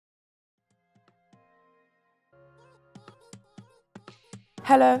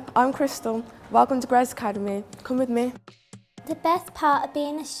Hello, I'm Crystal. Welcome to Grace Academy. Come with me. The best part of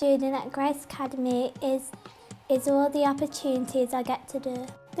being a student at Grace Academy is all the opportunities I get to do.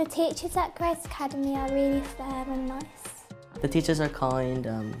 The teachers at Grace Academy are really fair and nice. The teachers are kind,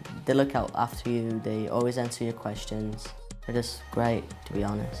 they look out after you, they always answer your questions. They're just great, to be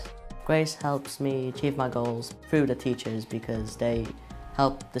honest. Grace helps me achieve my goals through the teachers because they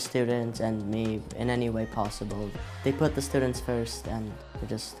help the students and me in any way possible. They put the students first and they're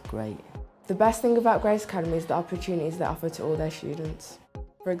just great. The best thing about Grace Academy is the opportunities they offer to all their students.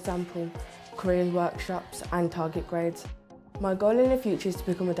 For example, careers workshops and target grades. My goal in the future is to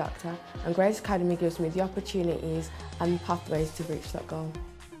become a doctor, and Grace Academy gives me the opportunities and pathways to reach that goal.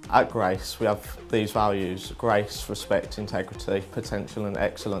 At Grace, we have these values: grace, respect, integrity, potential and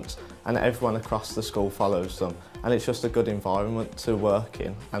excellence, and everyone across the school follows them. And it's just a good environment to work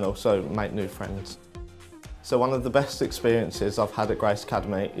in and also make new friends. So one of the best experiences I've had at Grace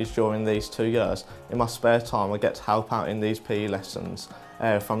Academy is during these 2 years. In my spare time, I get to help out in these PE lessons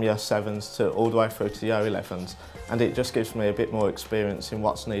from year 7s to all the way through to year 11s, and it just gives me a bit more experience in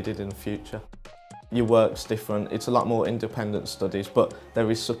what's needed in the future. Your work's different, it's a lot more independent studies, but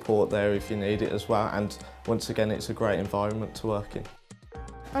there is support there if you need it as well, and once again it's a great environment to work in.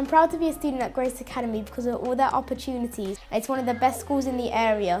 I'm proud to be a student at Grace Academy because of all their opportunities. It's one of the best schools in the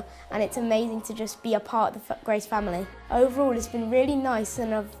area and it's amazing to just be a part of the Grace family. Overall, it's been really nice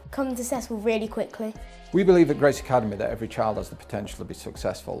and I've come to Cecil really quickly. We believe at Grace Academy that every child has the potential to be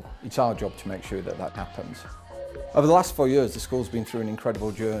successful. It's our job to make sure that that happens. Over the last 4 years, the school's been through an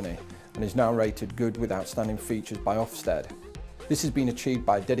incredible journey and is now rated good with outstanding features by Ofsted. This has been achieved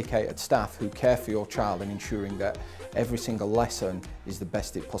by dedicated staff who care for your child and ensuring that every single lesson is the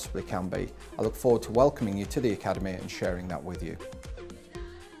best it possibly can be. I look forward to welcoming you to the Academy and sharing that with you.